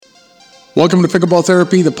Welcome to Pickleball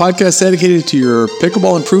Therapy, the podcast dedicated to your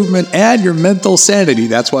pickleball improvement and your mental sanity.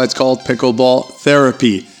 That's why it's called Pickleball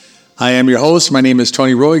Therapy. I am your host. My name is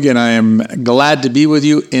Tony Roig, and I am glad to be with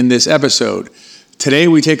you in this episode. Today,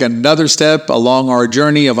 we take another step along our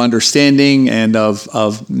journey of understanding and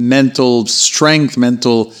of mental strength,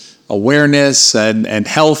 mental awareness, and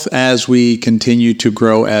health as we continue to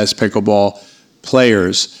grow as pickleball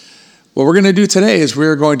players. What we're going to do today is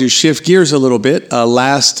we're going to shift gears a little bit.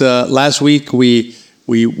 Last week, we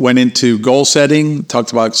went into goal setting,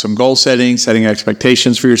 talked about some goal setting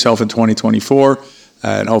expectations for yourself in 2024,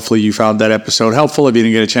 and hopefully you found that episode helpful. If you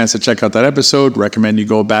didn't get a chance to check out that episode, recommend you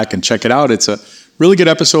go back and check it out. It's a really good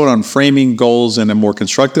episode on framing goals in a more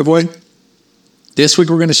constructive way. This week,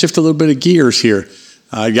 we're going to shift a little bit of gears here.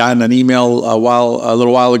 I got an email a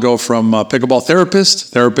little while ago from a pickleball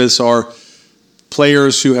therapist. Therapists are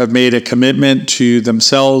players who have made a commitment to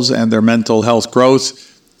themselves and their mental health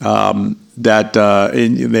growth.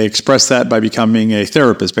 They express that by becoming a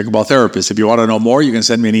therapist, pickleball therapist. If you want to know more, you can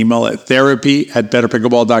send me an email at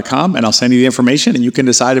therapy@betterpickleball.com, and I'll send you the information, and you can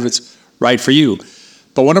decide if it's right for you.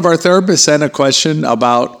 But one of our therapists sent a question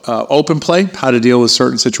about open play, how to deal with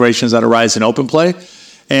certain situations that arise in open play.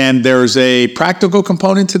 And there's a practical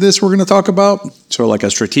component to this we're going to talk about, sort of like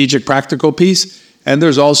a strategic practical piece. And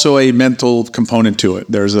there's also a mental component to it.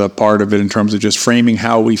 There's a part of it in terms of just framing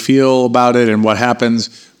how we feel about it and what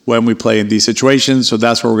happens when we play in these situations. So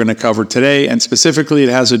that's what we're going to cover today. And specifically, it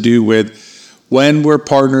has to do with when we're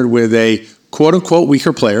partnered with a quote-unquote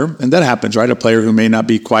weaker player. And that happens, right? A player who may not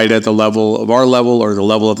be quite at the level of our level or the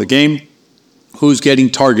level of the game, who's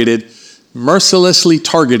getting targeted, mercilessly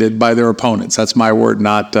targeted by their opponents. That's my word,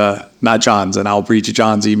 not John's. And I'll read you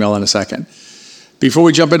John's email in a second. Before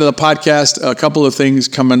we jump into the podcast, a couple of things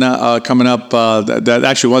coming up that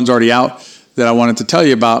actually one's already out that I wanted to tell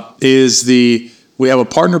you about is we have a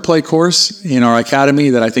partner play course in our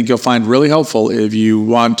academy that I think you'll find really helpful if you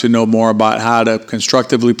want to know more about how to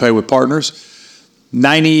constructively play with partners.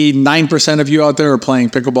 99% of you out there are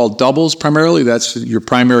playing pickleball doubles primarily. That's your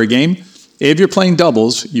primary game. If you're playing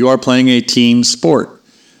doubles, you are playing a team sport.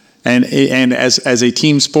 And as a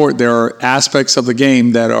team sport, there are aspects of the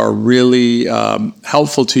game that are really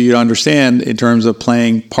helpful to you to understand in terms of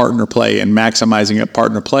playing partner play and maximizing it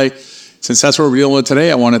partner play. Since that's what we're dealing with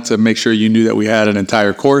today, I wanted to make sure you knew that we had an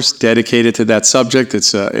entire course dedicated to that subject.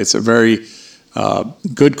 It's a very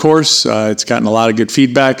good course. It's gotten a lot of good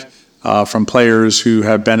feedback from players who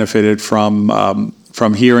have benefited from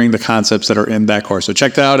hearing the concepts that are in that course. So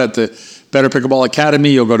check that out at the Better Pickleball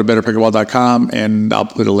Academy. You'll go to betterpickleball.com, and I'll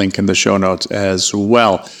put a link in the show notes as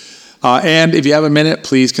well. And if you have a minute,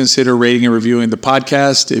 please consider rating and reviewing the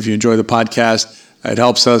podcast. If you enjoy the podcast, it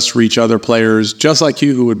helps us reach other players just like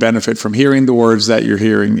you who would benefit from hearing the words that you're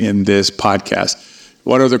hearing in this podcast.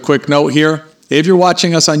 One other quick note here. If you're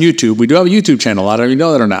watching us on YouTube, we do have a YouTube channel. A lot of you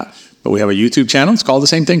know that or not. But we have a YouTube channel. It's called the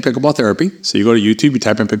same thing, Pickleball Therapy. So you go to YouTube, you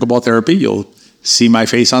type in Pickleball Therapy. You'll see my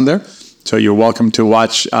face on there. So you're welcome to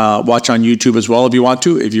watch on YouTube as well if you want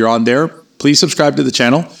to. If you're on there, please subscribe to the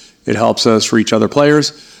channel. It helps us reach other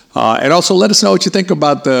players. And also let us know what you think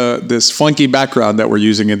about this funky background that we're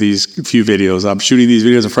using in these few videos. I'm shooting these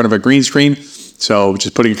videos in front of a green screen, so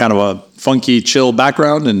just putting kind of a funky, chill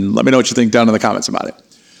background, and let me know what you think down in the comments about it.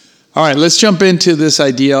 All right, let's jump into this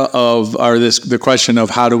idea the question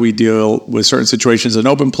of how do we deal with certain situations in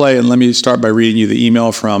open play. And let me start by reading you the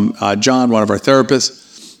email from John, one of our therapists.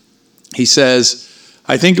 He says,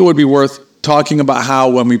 I think it would be worth talking about how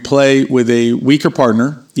when we play with a weaker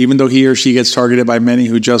partner, even though he or she gets targeted by many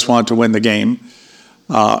who just want to win the game,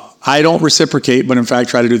 I don't reciprocate, but in fact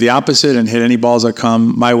try to do the opposite and hit any balls that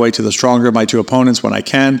come my way to the stronger of my two opponents when I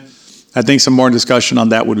can. I think some more discussion on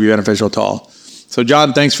that would be beneficial to all. So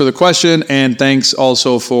John, thanks for the question, and thanks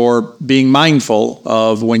also for being mindful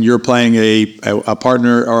of when you're playing a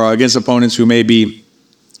partner or against opponents who may be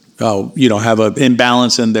have an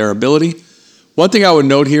imbalance in their ability. One thing I would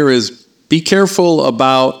note here is be careful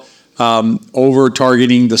about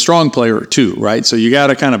over-targeting the strong player too, right? So you got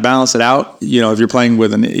to kind of balance it out. If you're playing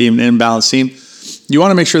with an imbalanced team, you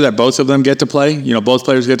want to make sure that both of them get to play. Both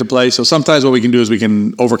players get to play. So sometimes what we can do is we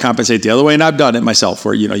can overcompensate the other way, and I've done it myself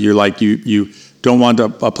where, you're like, you don't want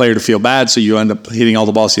a player to feel bad, so you end up hitting all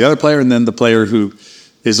the balls to the other player, and then the player who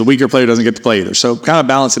is the weaker player doesn't get to play either. So kind of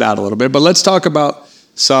balance it out a little bit. But let's talk about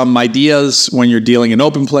some ideas when you're dealing in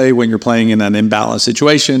open play, when you're playing in an imbalanced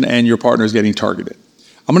situation and your partner is getting targeted.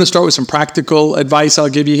 I'm going to start with some practical advice I'll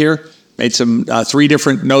give you here. Made some 3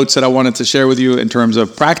 different notes that I wanted to share with you in terms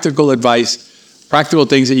of practical advice, practical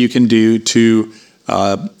things that you can do to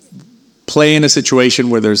play in a situation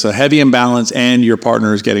where there's a heavy imbalance and your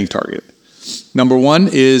partner is getting targeted. Number one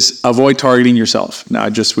is avoid targeting yourself. Now,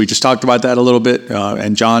 we just talked about that a little bit,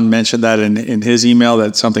 and John mentioned that in his email.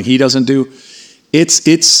 That's something he doesn't do. It's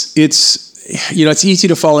easy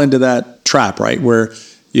to fall into that trap, right? Where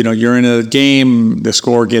you're in a game, the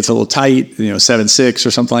score gets a little tight, 7-6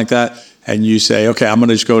 or something like that, and you say, okay, I'm going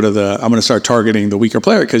to start targeting the weaker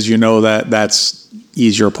player because that's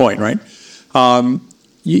easier point, right?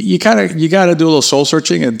 You got to do a little soul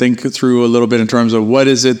searching and think through a little bit in terms of what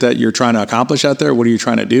is it that you're trying to accomplish out there. What are you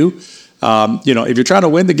trying to do? If you're trying to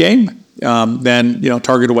win the game, then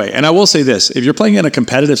target away. And I will say this: if you're playing in a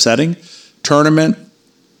competitive setting, tournament,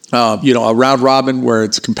 a round robin where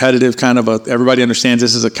it's competitive, everybody understands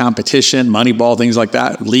this is a competition, money ball, things like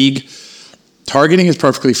that, league, targeting is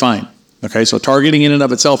perfectly fine. Okay, so targeting in and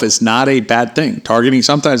of itself is not a bad thing. Targeting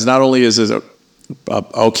sometimes not only is a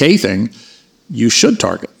okay thing, you should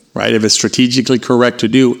target, right? If it's strategically correct to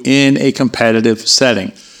do in a competitive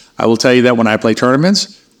setting. I will tell you that when I play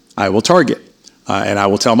tournaments, I will target. And I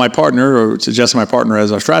will tell my partner or suggest to my partner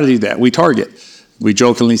as our strategy that we target. We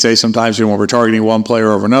jokingly say sometimes when we're targeting one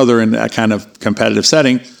player over another in that kind of competitive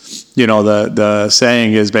setting, the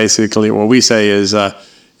saying is basically what we say is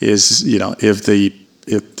if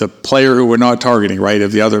the player who we're not targeting, right,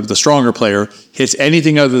 if the stronger player hits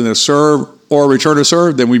anything other than a serve or a return to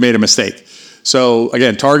serve, then we made a mistake. So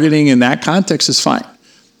again, targeting in that context is fine.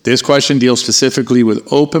 This question deals specifically with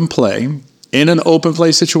open play. In an open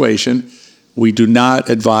play situation, we do not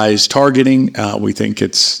advise targeting. We think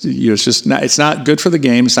it's not good for the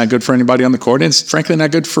game. It's not good for anybody on the court. And it's frankly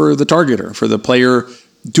not good for the targeter, for the player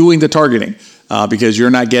doing the targeting, because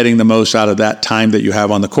you're not getting the most out of that time that you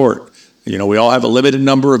have on the court. We all have a limited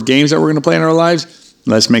number of games that we're going to play in our lives.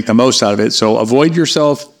 Let's make the most out of it. So avoid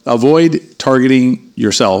targeting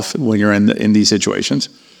yourself when you're in these situations.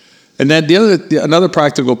 And then another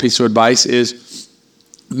practical piece of advice is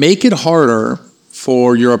make it harder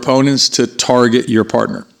for your opponents to target your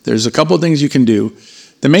partner. There's a couple of things you can do.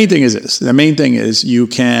 The main thing is this. The main thing is you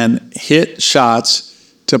can hit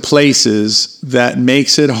shots to places that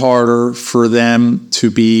makes it harder for them to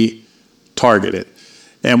be targeted.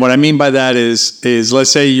 And what I mean by that is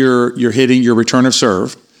let's say you're hitting your return of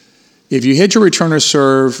serve. If you hit your return of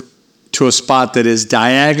serve to a spot that is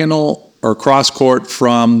diagonal or cross court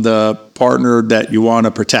from the partner that you want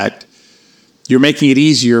to protect, you're making it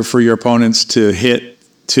easier for your opponents to hit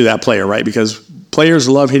to that player, right? Because players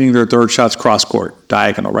love hitting their third shots cross court,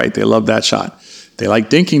 diagonal, right? They love that shot. They like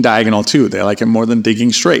dinking diagonal too. They like it more than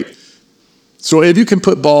dinking straight. So if you can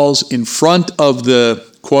put balls in front of the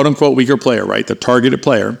quote-unquote weaker player, right, the targeted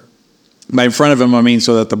player, by in front of them, I mean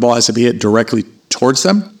so that the ball has to be hit directly towards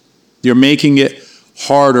them, you're making it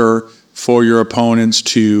harder for your opponents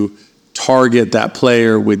to target that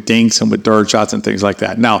player with dinks and with dirt shots and things like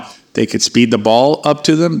that. Now, they could speed the ball up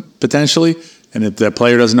to them potentially, and if the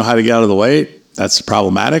player doesn't know how to get out of the way, that's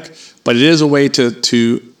problematic. But it is a way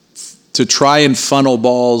to try and funnel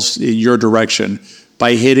balls in your direction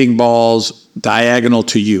by hitting balls diagonal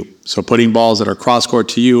to you. So putting balls that are cross court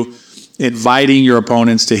to you, inviting your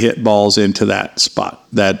opponents to hit balls into that spot,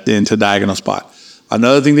 into diagonal spot.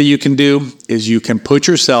 Another thing that you can do is you can put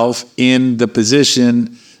yourself in the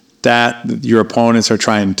position that your opponents are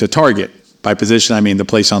trying to target. By position, I mean the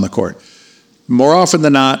place on the court. More often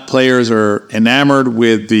than not, players are enamored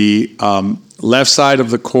with the left side of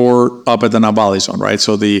the court up at the Nabali zone, right?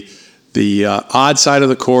 So the odd side of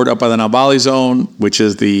the court up by the Nabali zone, which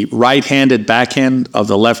is the right-handed backhand of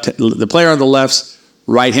the player on the left's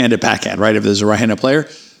right-handed backhand, right? If there's a right-handed player,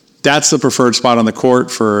 that's the preferred spot on the court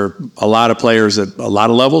for a lot of players at a lot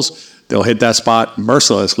of levels. They'll hit that spot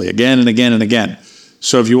mercilessly again and again and again.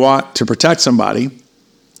 So if you want to protect somebody,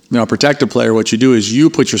 protect a player, what you do is you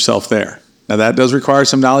put yourself there. Now that does require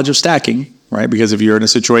some knowledge of stacking, right? Because if you're in a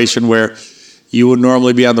situation where you would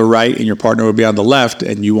normally be on the right and your partner would be on the left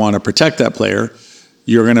and you want to protect that player,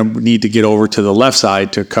 you're going to need to get over to the left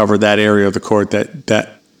side to cover that area of the court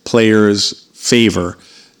that players favor,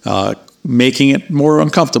 making it more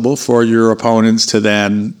uncomfortable for your opponents to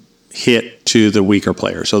then hit to the weaker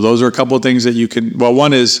player. So those are a couple of things that you can,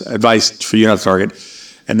 one is advice for you not to target.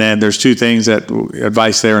 And then there's two things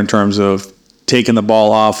advice there in terms of taking the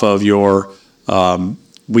ball off of your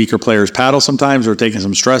weaker player's paddle sometimes, or taking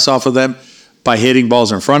some stress off of them by hitting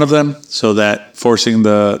balls in front of them, so that forcing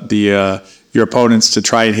your opponents to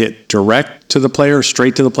try and hit direct to the player,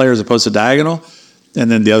 straight to the player as opposed to diagonal. And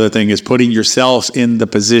then the other thing is putting yourself in the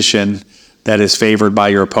position that is favored by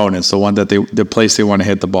your opponents, the place they want to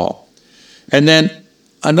hit the ball. And then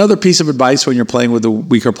another piece of advice when you're playing with a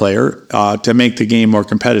weaker player to make the game more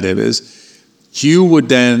competitive is you would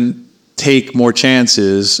then take more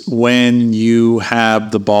chances when you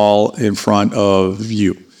have the ball in front of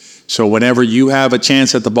you. So whenever you have a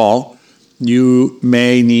chance at the ball, you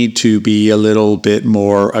may need to be a little bit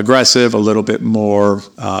more aggressive, a little bit more,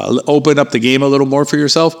 open up the game a little more for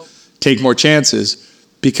yourself, take more chances,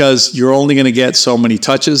 because you're only going to get so many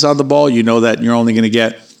touches on the ball. You know that you're only going to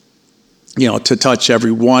get, to touch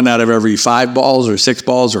every one out of every 5 balls or 6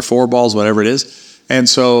 balls or 4 balls, whatever it is. And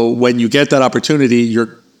so when you get that opportunity,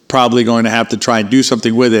 you're probably going to have to try and do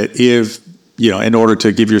something with it in order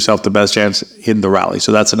to give yourself the best chance in the rally.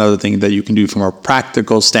 So that's another thing that you can do from a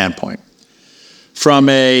practical standpoint. From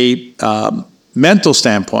a mental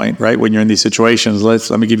standpoint, right, when you're in these situations,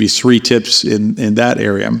 let me give you 3 tips in that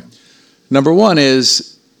area. Number 1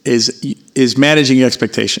 is managing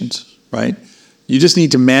expectations, right? You just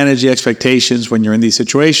need to manage the expectations when you're in these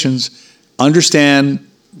situations. Understand,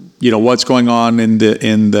 what's going on in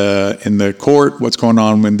the court, what's going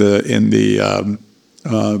on in the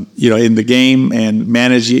game, and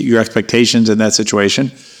manage your expectations in that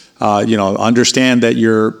situation. Understand that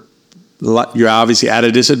you're obviously at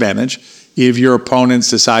a disadvantage if your opponents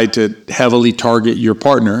decide to heavily target your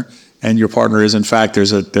partner, and your partner is, in fact,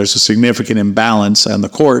 there's a significant imbalance on the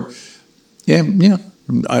court.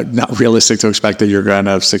 Not realistic to expect that you're going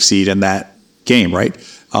to succeed in that game, right?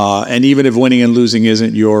 And even if winning and losing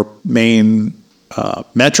isn't your main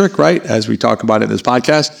metric, right, as we talk about in this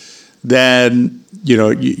podcast, then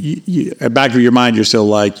you at back of your mind, you're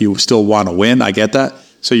still you still want to win. I get that.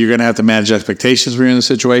 So you're going to have to manage expectations when you're in the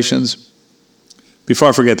situations. Before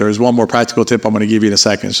I forget, there is one more practical tip I'm going to give you in a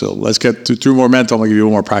second. So let's get through more mental. I'm going to give you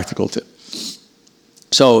one more practical tip.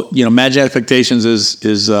 So, managing expectations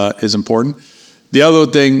is important. The other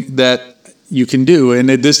thing that you can do, and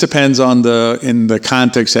this depends on in the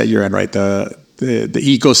context that you're in, right? The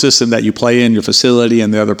ecosystem that you play in, your facility,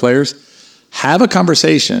 and the other players. Have a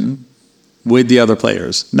conversation with the other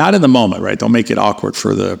players, not in the moment, right? Don't make it awkward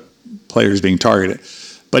for the players being targeted.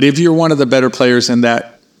 But if you're one of the better players in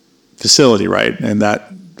that facility, right, and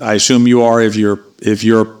that I assume you are, if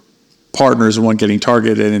your partner is the one getting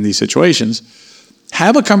targeted in these situations,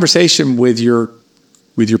 have a conversation with your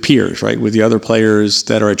peers, right, with the other players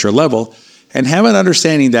that are at your level, and have an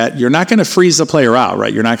understanding that you're not going to freeze the player out,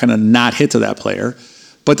 right? You're not going to not hit to that player,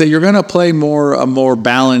 but that you're going to play a more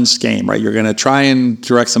balanced game, right? You're going to try and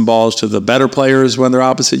direct some balls to the better players when they're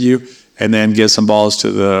opposite you, and then give some balls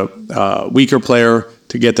to the weaker player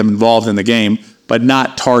to get them involved in the game, but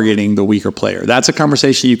not targeting the weaker player. That's a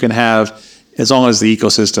conversation you can have as long as the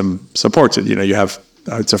ecosystem supports it.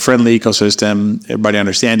 It's a friendly ecosystem. Everybody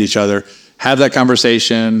understands each other. Have that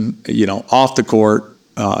conversation, off the court,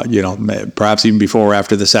 perhaps even before or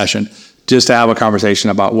after the session, just to have a conversation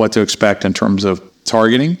about what to expect in terms of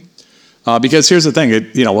targeting. Because here's the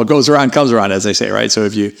thing, what goes around comes around, as they say, right? So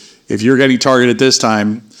if you're getting targeted this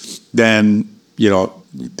time, then,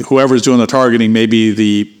 whoever's doing the targeting may be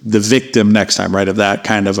the victim next time, right, of that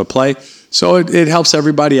kind of a play. So it helps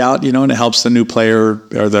everybody out, and it helps the new player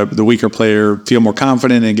or the weaker player feel more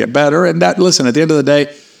confident and get better. And listen, at the end of the day,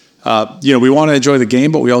 we want to enjoy the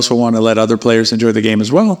game, but we also want to let other players enjoy the game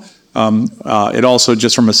as well. It also,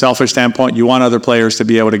 just from a selfish standpoint, you want other players to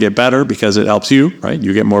be able to get better because it helps you, right?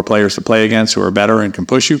 You get more players to play against who are better and can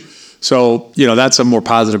push you. So, that's a more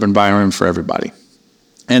positive environment for everybody.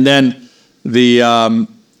 And then the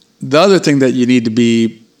other thing that you need to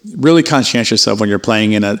be really conscientious of when you're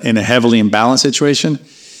playing in a heavily imbalanced situation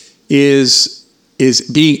is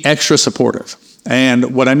being extra supportive.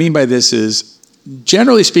 And what I mean by this is,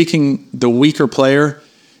 generally speaking, the weaker player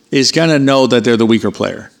is going to know that they're the weaker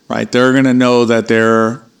player, right? They're going to know that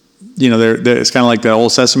they're it's kind of like the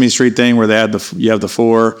old Sesame Street thing where you have the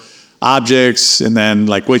 4 objects and then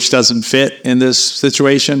which doesn't fit in this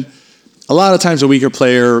situation. A lot of times a weaker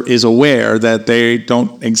player is aware that they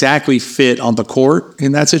don't exactly fit on the court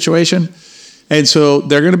in that situation. And so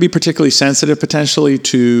they're going to be particularly sensitive potentially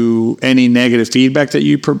to any negative feedback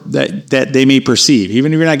that they may perceive.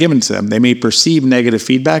 Even if you're not giving it to them, they may perceive negative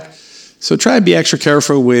feedback. So try to be extra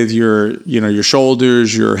careful with your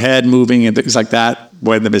shoulders, your head moving and things like that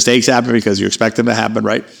when the mistakes happen, because you expect them to happen,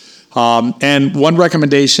 right? And one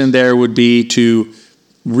recommendation there would be to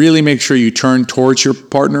really make sure you turn towards your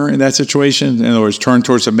partner in that situation. In other words, turn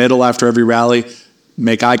towards the middle after every rally,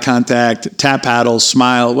 make eye contact, tap paddles,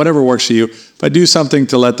 smile, whatever works for you. But do something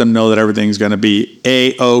to let them know that everything's going to be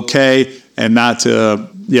A-okay, and not to,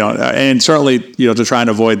 and certainly, to try and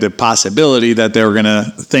avoid the possibility that they're going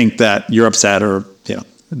to think that you're upset or,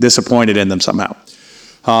 disappointed in them somehow.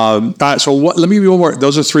 Let me give you one more.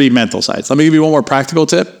 Those are 3 mental sides. Let me give you one more practical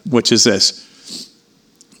tip, which is this.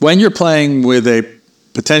 When you're playing with a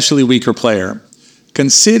potentially weaker player,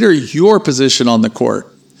 consider your position on the court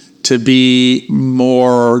to be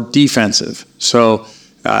more defensive. So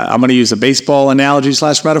I'm going to use a baseball analogy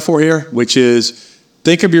 / metaphor here, which is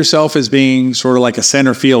think of yourself as being sort of like a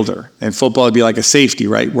center fielder. In football, it'd be like a safety,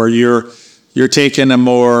 right? Where you're taking a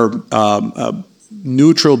more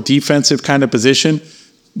neutral defensive kind of position,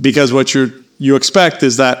 because what you expect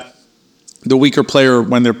is that the weaker player,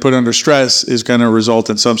 when they're put under stress, is going to result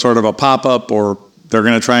in some sort of a pop-up, or they're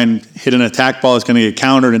going to try and hit an attack ball that's going to get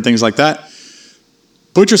countered and things like that.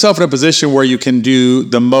 Put yourself in a position where you can do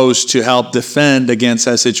the most to help defend against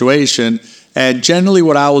that situation. And generally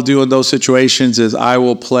what I will do in those situations is I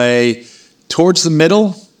will play towards the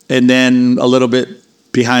middle and then a little bit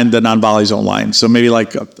behind the non-volley zone line. So maybe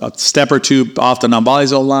like a step or two off the non-volley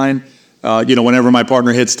zone line. Whenever my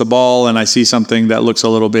partner hits the ball and I see something that looks a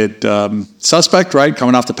little bit suspect, right,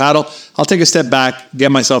 coming off the paddle, I'll take a step back,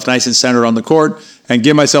 get myself nice and centered on the court, and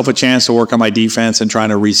give myself a chance to work on my defense and trying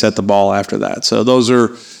to reset the ball after that. So those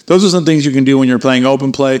are some things you can do when you're playing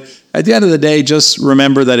open play. At the end of the day, just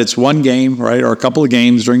remember that it's one game, right, or a couple of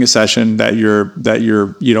games during a session that you're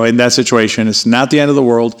in that situation. It's not the end of the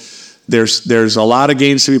world. There's a lot of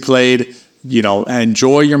games to be played.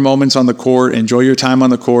 Enjoy your moments on the court, enjoy your time on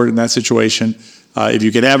the court in that situation. If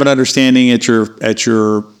you can have an understanding at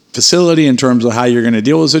your facility in terms of how you're going to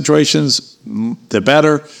deal with situations, the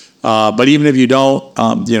better. But even if you don't,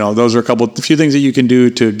 those are a few things that you can do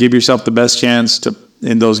to give yourself the best chance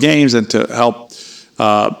in those games and to help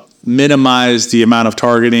minimize the amount of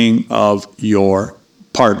targeting of your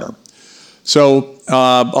partner. So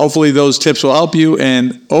hopefully those tips will help you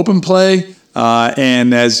in open play.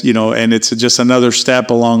 And as you know, and it's just another step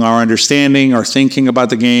along our understanding, our thinking about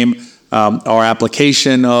the game, our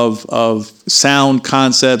application of sound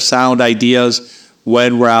concepts, sound ideas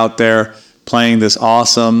when we're out there playing this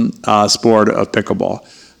awesome sport of pickleball.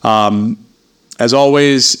 As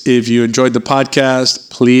always, if you enjoyed the podcast,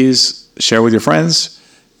 please share with your friends.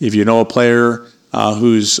 If you know a player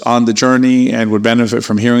who's on the journey and would benefit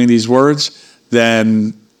from hearing these words,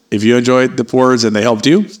 then if you enjoyed the words and they helped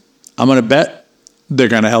you, I'm going to bet they're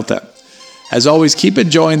going to help them. As always, keep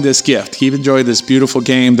enjoying this gift. Keep enjoying this beautiful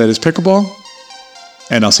game that is pickleball,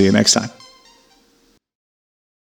 and I'll see you next time.